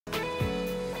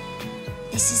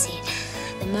This is it.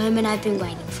 The moment I've been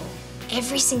waiting for.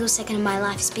 Every single second of my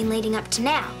life has been leading up to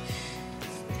now.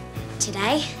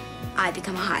 Today, I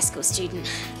become a high school student.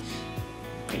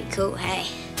 Pretty cool, hey?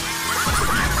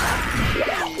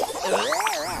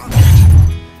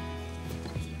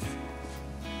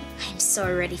 I'm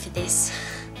so ready for this.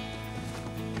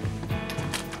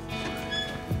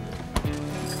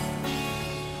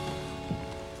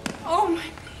 Oh, my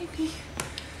baby.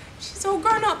 She's all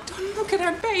grown up. Don't look at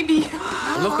her baby.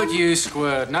 Look at you,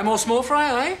 Squirt. No more small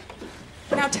fry, eh?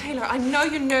 Now, Taylor, I know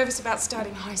you're nervous about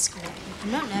starting high school.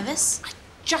 I'm not nervous. I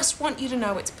just want you to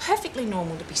know it's perfectly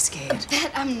normal to be scared.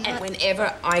 But I'm not. And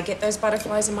whenever I get those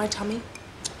butterflies in my tummy,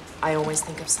 I always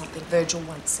think of something Virgil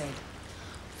once said.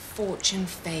 Fortune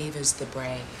favours the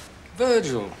brave.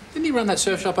 Virgil. Didn't he run that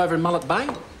surf shop over in Mullet Bay?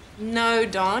 No,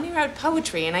 Don. He wrote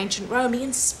poetry in ancient Rome. He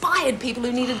inspired people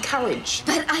who needed courage.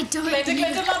 But I don't.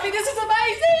 Glenda, lovely, this is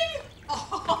amazing!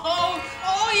 Oh,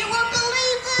 you won't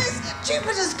believe this!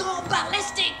 Jupiter's gone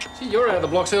ballistic! Gee, you're out of the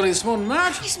blocks early this morning,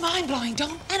 Marge. It's mind-blowing,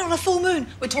 Don. And on a full moon.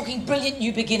 We're talking brilliant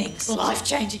new beginnings.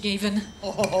 Life-changing, even.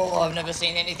 Oh, I've never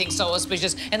seen anything so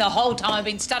auspicious in the whole time I've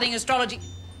been studying astrology.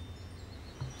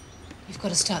 You've got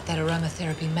to start that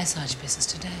aromatherapy massage business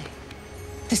today.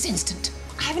 This instant.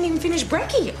 I haven't even finished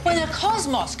brekkie. When the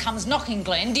cosmos comes knocking,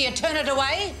 Glenn, do you turn it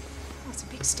away? Oh, it's a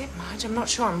big step, Marge. I'm not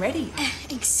sure I'm ready.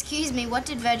 Excuse me, what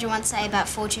did Virgil once say about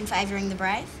fortune favouring the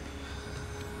brave?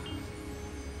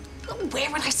 Where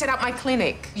would I set up my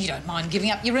clinic? You don't mind giving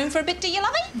up your room for a bit, do you,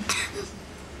 lovey?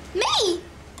 Me?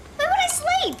 Where would I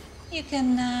sleep? You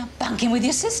can bunk in with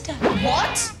your sister.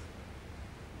 What?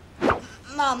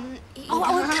 Mum.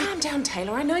 Oh, calm down,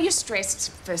 Taylor. I know you're stressed. It's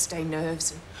first day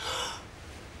nerves. And...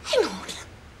 Hang on.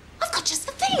 I've got just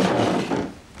the thing.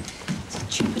 So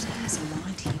Jupiter has a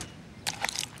mind here.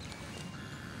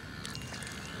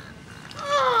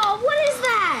 Oh, what is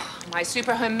that? My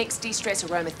Super Home Mixed De-Stress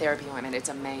Aromatherapy ointment. It's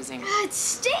amazing. It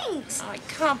stinks. I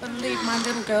can't believe my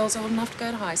little girl's old enough to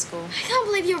go to high school. I can't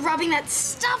believe you're rubbing that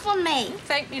stuff on me.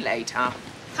 Thank me later.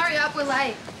 Hurry up, we're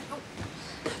late.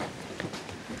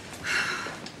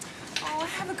 Oh,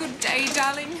 have a good day,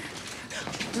 darling.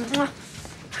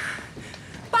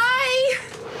 Bye!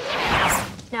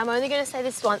 Now, I'm only going to say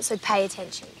this once, so pay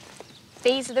attention.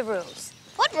 These are the rules.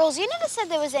 What rules? You never said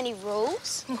there was any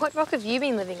rules. What rock have you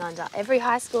been living under? Every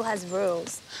high school has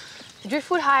rules. The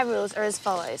Driftwood High rules are as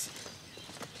follows.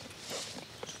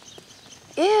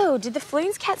 Ew, did the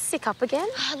Floons cat sick up again?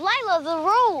 Layla, the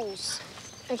rules.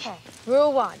 Okay,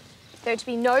 rule 1. There are to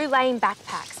be no lame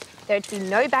backpacks. There are to be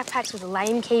no backpacks with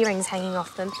lame key rings hanging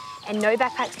off them, and no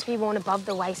backpacks to be worn above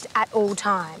the waist at all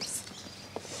times.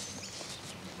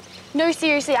 No,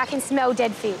 seriously, I can smell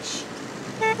dead fish.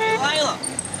 Layla!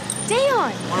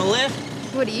 Dion! Want a lift?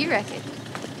 What do you reckon?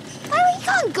 Layla, you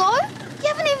can't go. You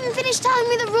haven't even finished telling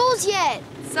me the rules yet.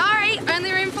 Sorry,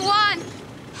 only room for one.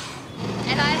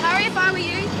 And I'd hurry if I were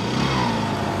you.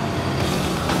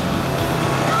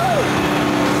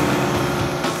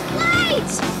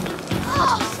 Wait!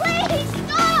 Oh, please,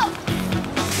 stop!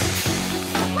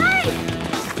 Wait!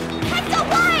 Hector,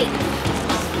 wait!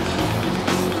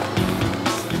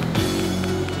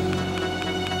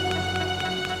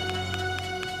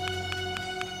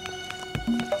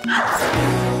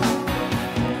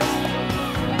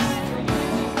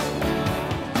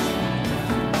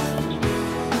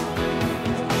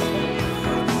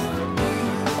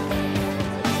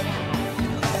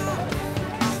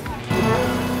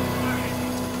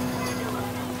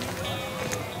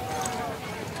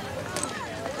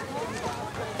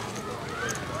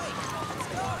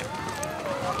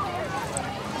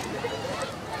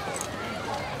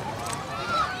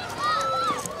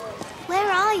 Where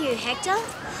are you, Hector?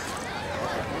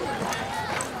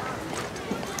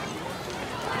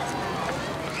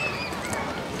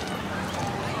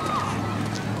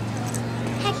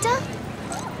 Hector?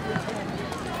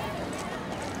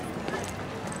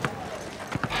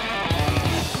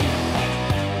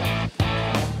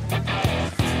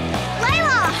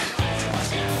 Layla!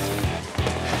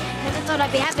 Never thought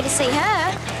I'd be happy to see her.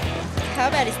 How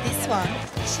bad is this one?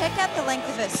 Check out the length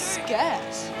of her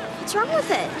skirt. What's wrong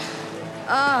with it?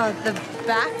 Oh, the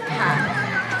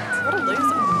backpack. What a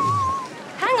loser.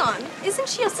 Hang on, isn't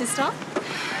she your sister?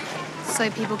 So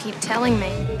people keep telling me.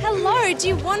 Hello, do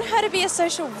you want her to be a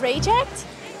social reject?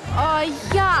 Oh,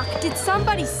 yuck. Did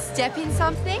somebody step in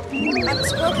something? I'm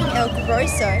talking El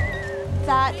Grosso.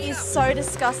 That is so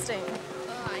disgusting.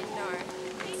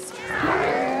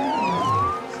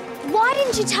 Why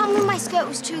didn't you tell me my skirt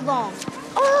was too long?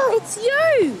 Oh, it's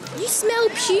you. You smell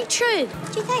putrid.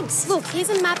 Gee, thanks. Look, here's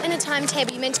a map and a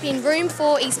timetable. You're meant to be in room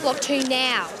 4, East Block 2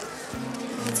 now.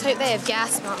 Let's hope they have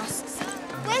gas masks.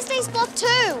 Where's D's block 2?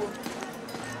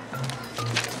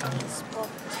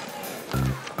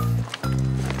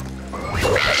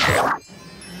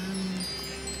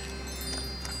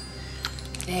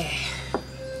 There.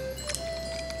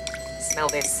 Smell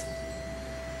this.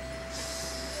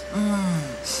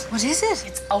 What is it?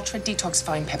 It's ultra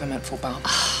detoxifying peppermint full balm.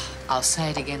 I'll say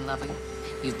it again, lovey.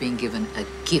 You've been given a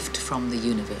gift from the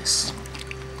universe.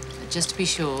 But just to be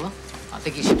sure, I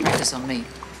think you should practice on me.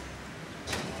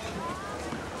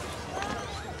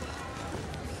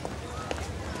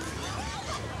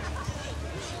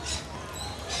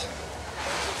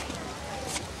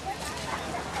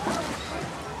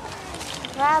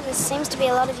 Wow, there seems to be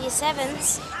a lot of Year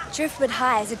 7s. Driftwood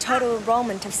High has a total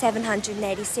enrolment of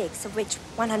 786, of which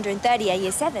 130 are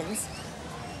Year 7s.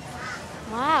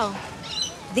 Wow.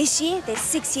 This year, there's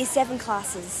 6 Year 7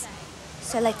 classes.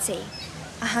 So let's see.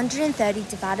 130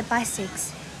 divided by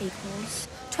 6 equals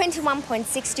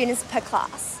 21.6 students per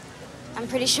class. I'm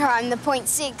pretty sure I'm the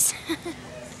 0.6.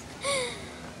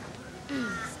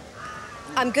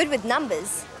 I'm good with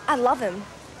numbers. I love them.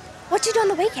 What do you do on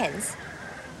the weekends?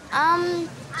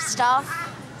 Stuff.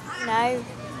 No.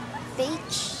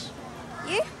 Beach.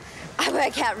 You? I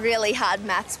work out really hard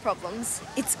maths problems.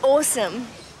 It's awesome.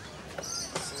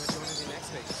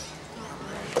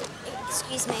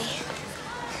 Excuse me.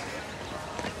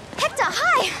 Hector,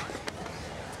 hi!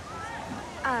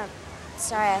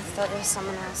 Sorry, I thought there was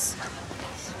someone else.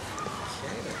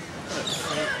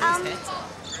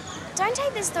 Don't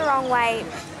take this the wrong way,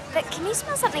 but can you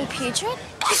smell something putrid?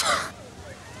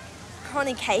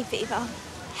 Chronic hay fever.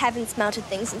 Haven't smelted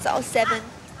things since I was 7.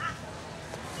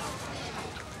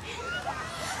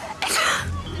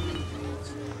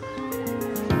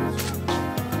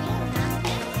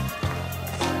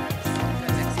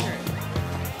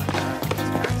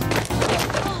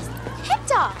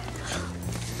 Hector!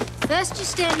 First you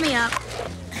stand me up,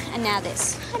 and now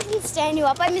this. I didn't stand you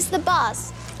up, I missed the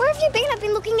bus. Where have you been? I've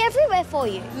been looking everywhere for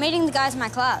you. Meeting the guys in my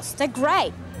class. They're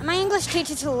great. And my English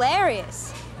teacher's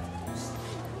hilarious.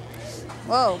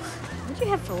 Whoa, what did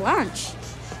you have for lunch?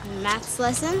 Maths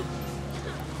lesson?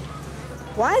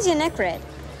 Why is your neck red?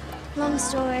 Long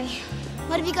story.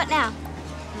 What have you got now?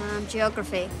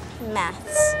 Geography.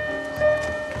 Maths.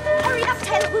 Hurry up,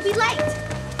 Taylor, we'll be late.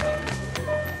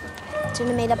 Do you want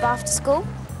to meet up after school?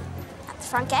 At the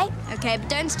front gate? Okay, but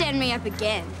don't stand me up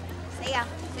again. See ya.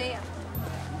 See ya.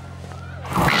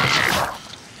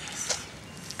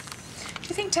 Do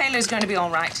you think Taylor's going to be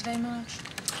all right today, Marge?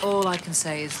 All I can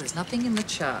say is there's nothing in the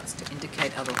charts to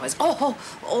indicate otherwise.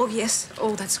 Oh, yes.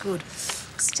 Oh, that's good.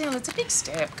 Still, it's a big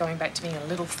step going back to being a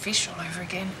little fish all over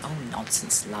again. Oh,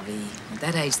 nonsense, lovey. At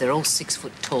that age, they're all 6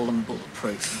 foot tall and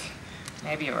bulletproof.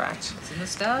 Maybe you're right. It's in the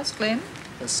stars, Glenn.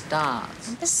 The stars.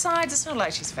 And besides, it's not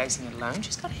like she's facing it alone.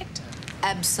 She's got Hector.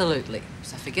 Absolutely.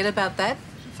 So forget about that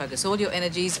and focus all your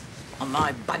energies on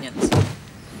my bunions.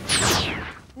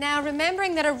 Now,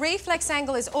 remembering that a reflex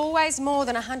angle is always more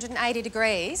than 180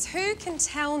 degrees, who can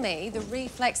tell me the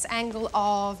reflex angle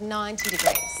of 90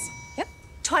 degrees? Yep.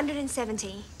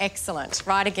 270. Excellent.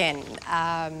 Right again.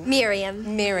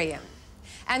 Miriam. Miriam.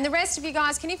 And the rest of you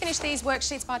guys, can you finish these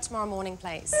worksheets by tomorrow morning,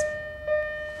 please?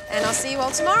 And I'll see you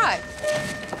all tomorrow.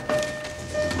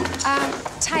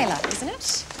 Taylor, isn't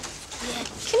it? Yeah.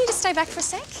 Can you just stay back for a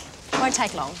sec? Won't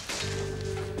take long.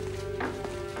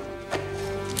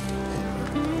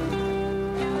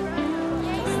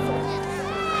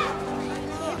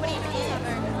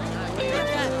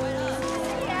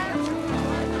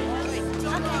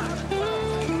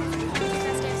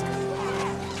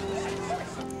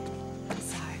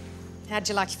 How'd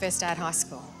you like your first day at high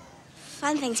school?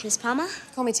 Fine, thanks, Miss Palmer.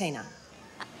 Call me Tina.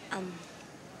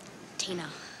 Tina.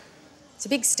 It's a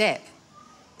big step.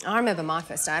 I remember my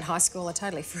first day at high school, I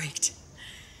totally freaked.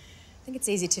 I think it's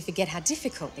easy to forget how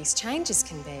difficult these changes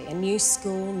can be. A new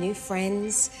school, new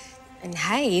friends, and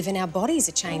hey, even our bodies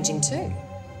are changing too.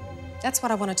 That's what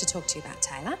I wanted to talk to you about,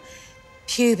 Taylor.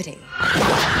 Puberty.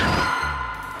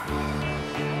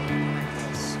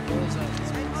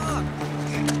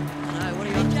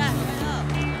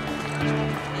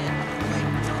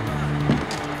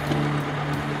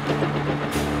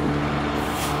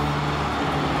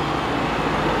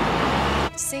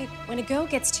 See, when a girl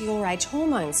gets to your age,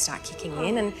 hormones start kicking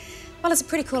in and, well, it's a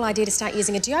pretty cool idea to start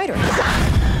using a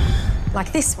deodorant.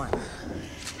 Like this one.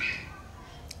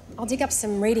 I'll dig up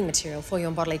some reading material for you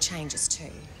on bodily changes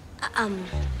too.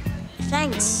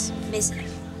 Thanks, Miss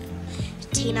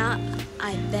Tina.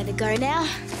 I better go now.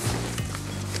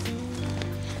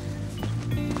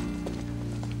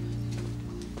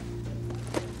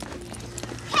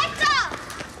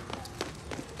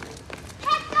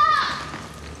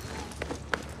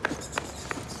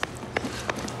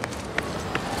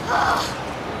 I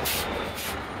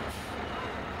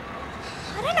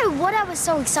don't know what I was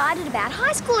so excited about.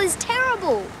 High school is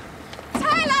terrible.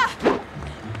 Taylor!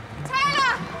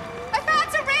 Taylor! I found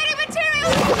some reading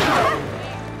materials!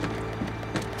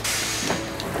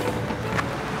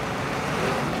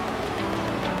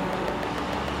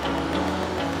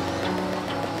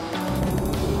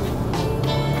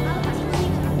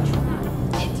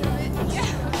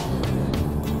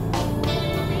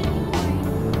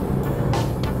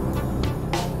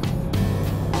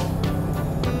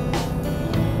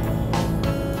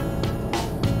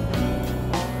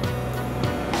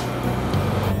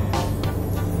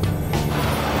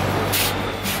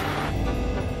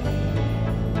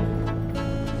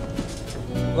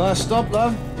 Last stop,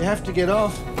 love. You have to get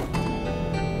off.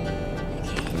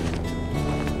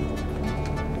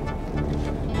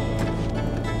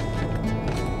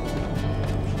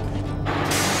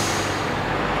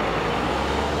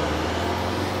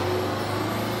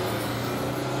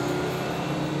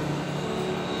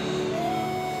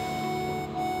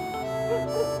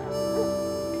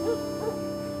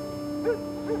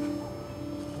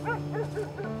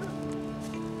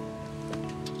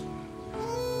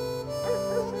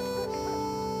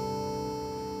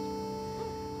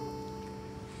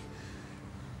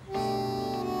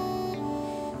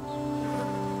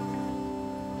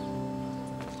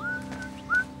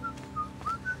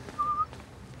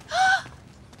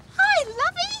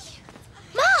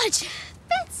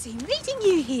 Fancy meeting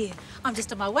you here. I'm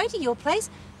just on my way to your place.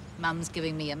 Mum's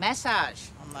giving me a massage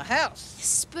on the house.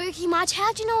 Spooky, Marge.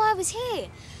 How'd you know I was here?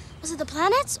 Was it the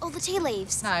planets or the tea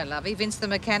leaves? No, lovey. Vince the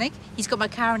mechanic. He's got my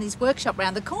car in his workshop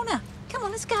round the corner. Come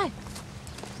on, let's go.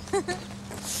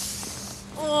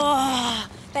 Oh,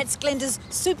 that's Glenda's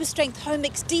super strength home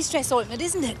mix de-stress ointment,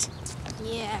 isn't it?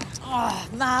 Yeah. Oh,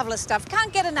 marvellous stuff.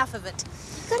 Can't get enough of it.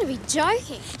 You've got to be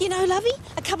joking. You know, lovey,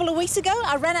 a couple of weeks ago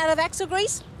I ran out of axle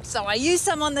grease, so I used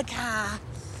some on the car.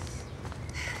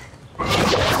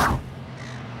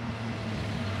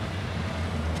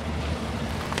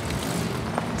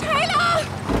 Taylor!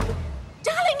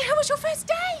 Darling, how was your first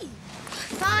day?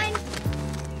 Fine.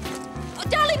 Oh,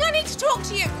 darling, I need to talk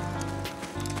to you.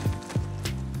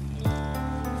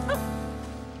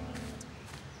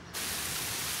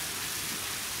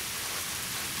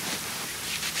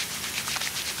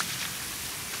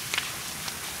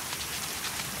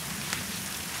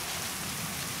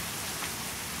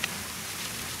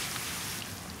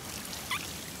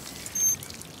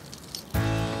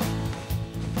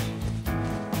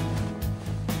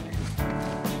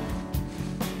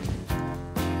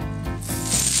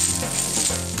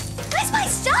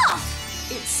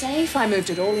 Safe. I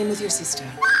moved it all in with your sister.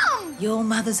 Mum! Your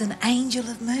mother's an angel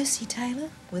of mercy, Taylor.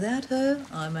 Without her,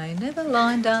 I may never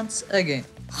line dance again.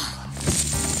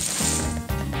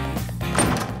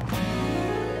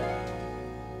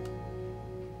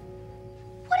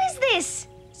 What is this?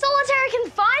 Solitary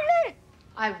confinement?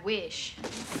 I wish.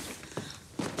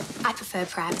 I prefer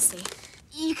privacy.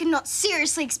 You cannot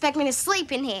seriously expect me to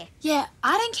sleep in here. Yeah,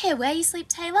 I don't care where you sleep,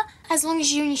 Taylor, as long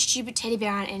as you and your stupid teddy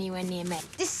bear aren't anywhere near me.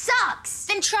 This sucks.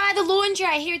 Then try the laundry.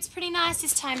 I hear it's pretty nice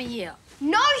this time of year.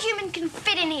 No human can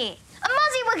fit in here. A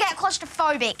muzzy will get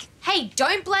claustrophobic. Hey,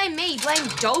 don't blame me. Blame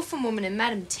Dolphin Woman and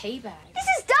Madam Teabag. This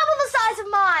is double the size of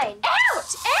mine.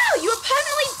 Ouch! Ow! You are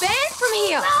permanently banned from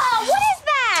here. Oh, what is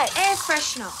that? Air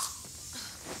freshener.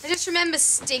 I just remember,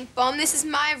 Stink Bomb, this is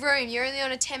my room. You're only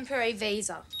on a temporary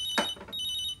visa.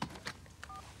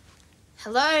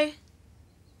 Hello?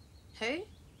 Who?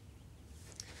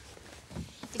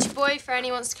 It's your boyfriend.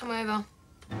 He wants to come over.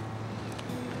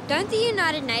 Don't the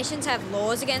United Nations have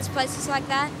laws against places like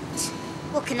that?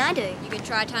 What can I do? You can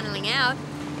try tunneling out.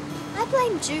 I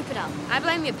blame Jupiter. I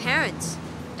blame your parents.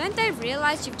 Don't they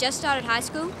realise you've just started high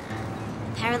school?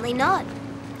 Apparently not.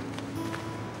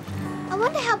 I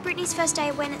wonder how Brittany's first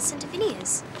day went at St.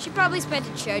 Avinia's. She probably spent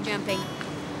it show jumping.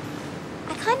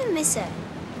 I kind of miss her.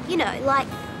 You know, like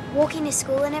walking to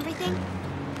school and everything.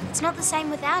 It's not the same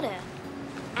without her.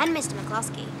 And Mr.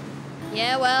 McCluskey.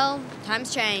 Yeah, well,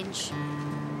 times change.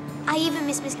 I even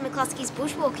miss Mr. McCluskey's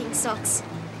bushwalking socks.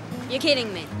 You're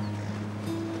kidding me.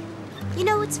 You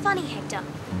know what's funny, Hector?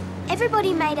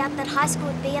 Everybody made out that high school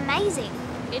would be amazing.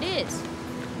 It is.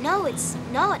 No, it's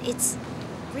not. It's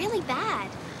really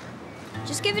bad.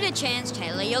 Just give it a chance,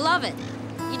 Taylor. You'll love it.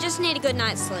 You just need a good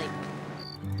night's sleep.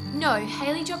 No,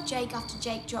 Hayley dropped Jake after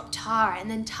Jake dropped Tara, and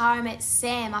then Tara met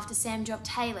Sam after Sam dropped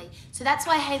Hayley. So that's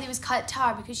why Hayley was cut at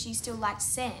Tara, because she still liked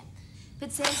Sam.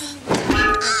 But Sam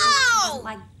Ow!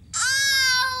 like...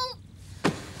 Ow!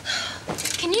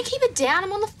 Can you keep it down?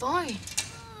 I'm on the phone.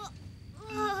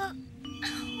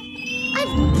 I've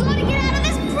got to get out of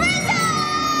this prison!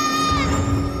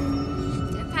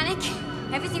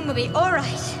 be all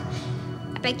right.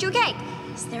 I baked you a cake.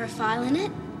 Is there a file in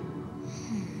it?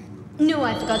 Knew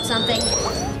I forgot something.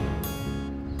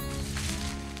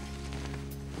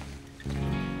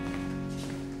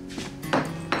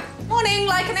 Morning,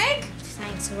 like an egg?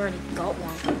 Thanks, I already got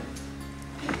one.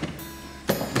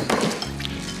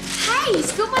 Hey, you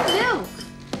spilled my milk.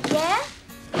 Yeah?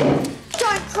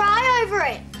 Don't cry over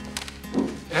it.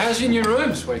 How's your new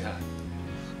room, sweetheart?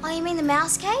 Oh, you mean the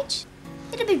mouse cage?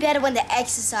 It'll be better when the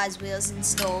exercise wheel's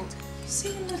installed. You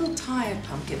seem a little tired,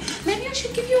 Pumpkin. Maybe I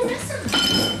should give you a massage.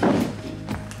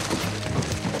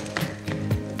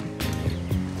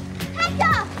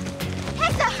 Hector!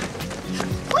 Hector!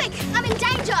 Quick, I'm in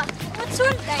danger. What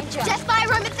sort of danger? Death by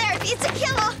aromatherapy. It's a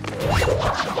killer.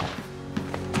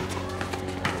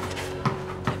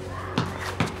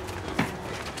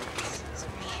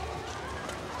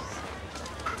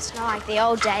 It's not like the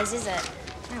old days, is it?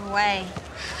 No way.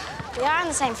 We are in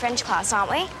the same French class, aren't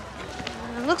we?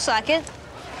 Looks like it.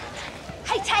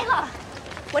 Hey, Taylor.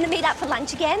 Want to meet up for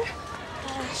lunch again?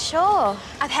 Sure.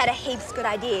 I've had a heaps good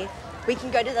idea. We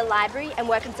can go to the library and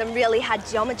work on some really hard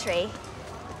geometry.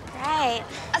 Great.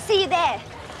 I'll see you there.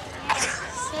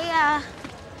 See ya.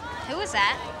 Who was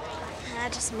that?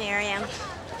 Just Miriam.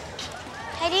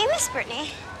 Hey, do you miss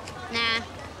Brittany? Nah.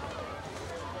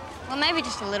 Well, maybe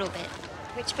just a little bit.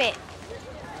 Which bit?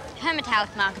 Her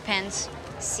metallic marker pens.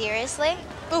 Seriously?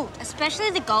 Ooh, especially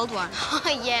the gold one.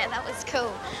 Oh, yeah, that was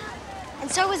cool. And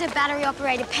so was her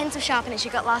battery-operated pencil sharpener she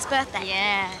got last birthday.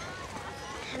 Yeah.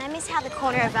 And I miss how the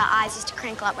corner of her eyes used to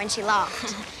crinkle up when she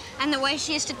laughed. And the way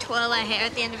she used to twirl her hair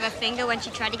at the end of her finger when she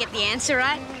tried to get the answer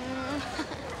right.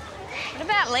 What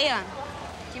about Leon?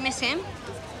 Do you miss him?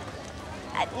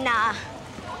 Nah,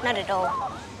 not at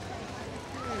all.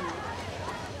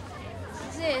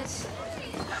 What's this?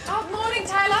 Oh, morning,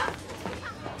 Taylor.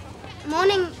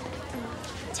 Morning,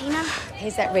 Tina.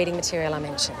 Here's that reading material I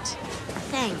mentioned.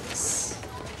 Thanks.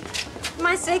 Am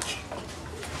I sick?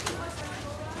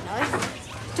 No.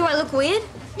 Do I look weird?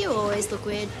 You always look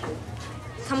weird.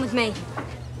 Come with me.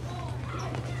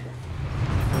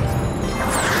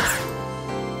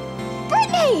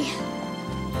 Brittany!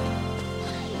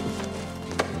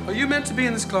 Are you meant to be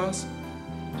in this class?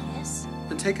 Yes.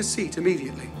 Then take a seat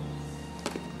immediately.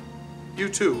 You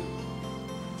too.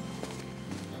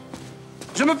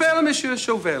 Je m'appelle Monsieur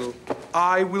Chauvel.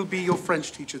 I will be your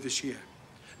French teacher this year.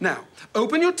 Now,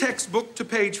 open your textbook to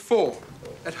page 4.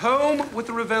 At home with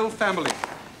the Revel family.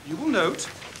 You will note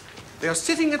they are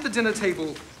sitting at the dinner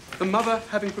table, the mother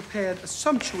having prepared a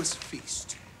sumptuous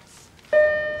feast.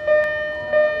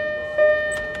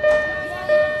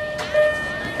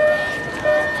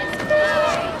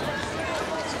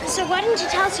 So why didn't you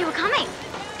tell us you were coming?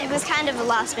 It was kind of a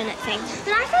last-minute thing.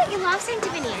 But I thought you loved St.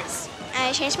 Divinius.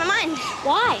 I changed my mind.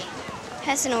 Why?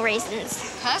 Personal reasons.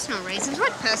 Personal reasons?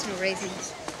 What personal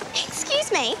reasons? Excuse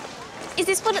me? Is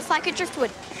this what it's like at Driftwood?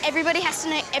 Everybody has to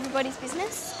know everybody's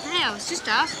business? Hey, I was just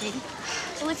asking.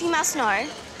 Well, if you must know,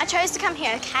 I chose to come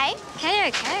here, okay?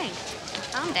 Okay.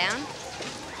 Calm down.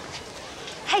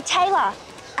 Hey, Taylor,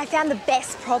 I found the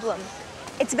best problem.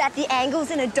 It's about the angles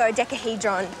in a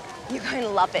dodecahedron. You're going to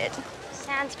love it.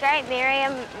 Sounds great,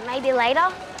 Miriam. Maybe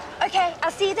later? Okay,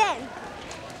 I'll see you then.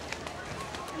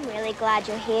 I'm really glad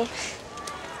you're here.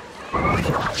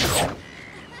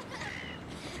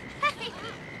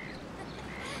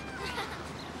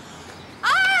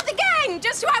 Ah, the gang!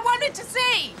 Just who I wanted to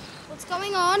see. What's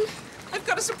going on? I've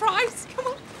got a surprise. Come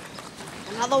on.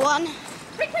 Another one?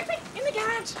 Quick, in the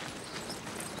garage.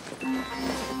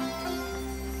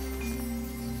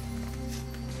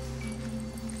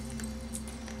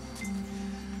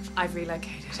 I've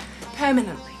relocated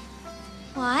permanently.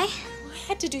 Why? I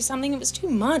had to do something. It was too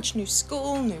much. New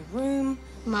school, new room.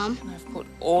 Mum. And I've put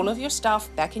all of your stuff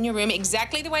back in your room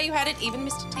exactly the way you had it, even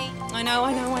Mr. T. I know,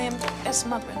 I am the best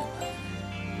mother in the world.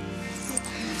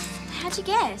 How'd you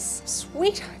guess?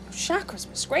 Sweetheart, your chakras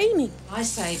were screaming. I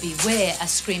say beware a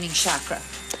screaming chakra.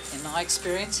 In my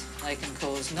experience, they can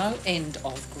cause no end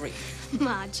of grief.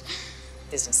 Marge.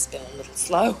 Business has been a little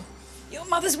slow. Your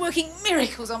mother's working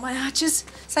miracles on my arches.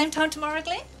 Same time tomorrow,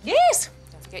 Glenn? Yes.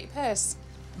 Don't forget your purse.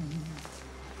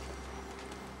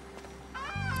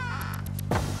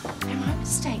 Am I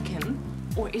mistaken?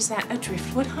 Or is that a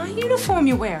Driftwood High uniform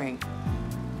you're wearing?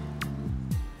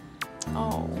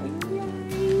 Oh,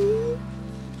 yay.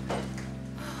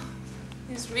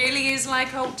 This really is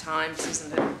like old times,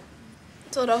 isn't it?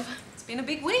 Sort of. It's been a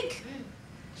big week.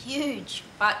 Huge.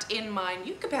 But in my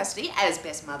new capacity as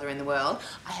best mother in the world,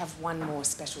 I have one more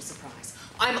special surprise.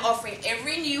 I'm offering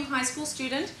every new high school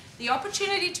student the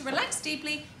opportunity to relax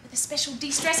deeply with a special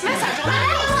de-stress massage on their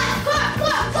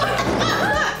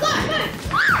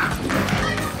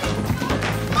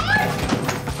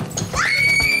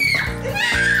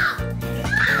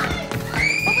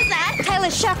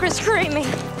Violet chakra screaming.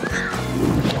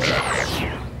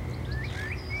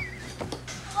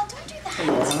 Oh, don't do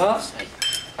that.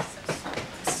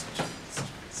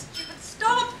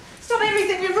 Stop! Stop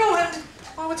everything, you ruined!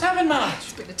 Oh, what's happened, Marge?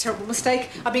 It's been a terrible mistake.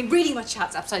 I've been reading my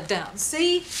charts upside down.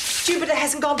 See? Jupiter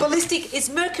hasn't gone ballistic. It's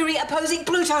Mercury opposing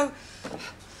Pluto.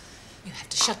 You have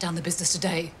to shut down the business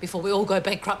today before we all go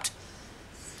bankrupt.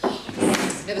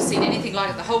 Never seen anything like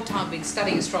it the whole time I've been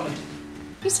studying astrology.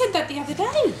 You said that the other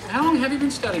day. How long have you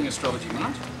been studying astrology,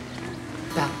 Marge?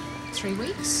 About 3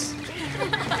 weeks.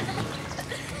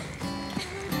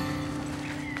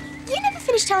 You never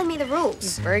finished telling me the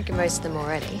rules. You've broken most of them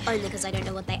already. Only because I don't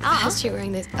know what they are. Plus you're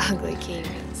wearing those ugly key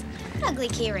rings. Ugly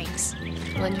key rings.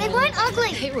 Well, They weren't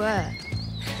ugly. They were.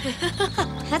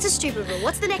 That's a stupid rule.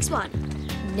 What's the next one?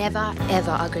 Never,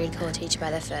 ever agree to call a teacher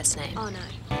by their first name. Oh,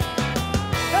 no.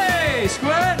 Hey,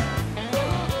 Squirt!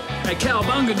 Hey,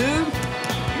 cowabunga, dude.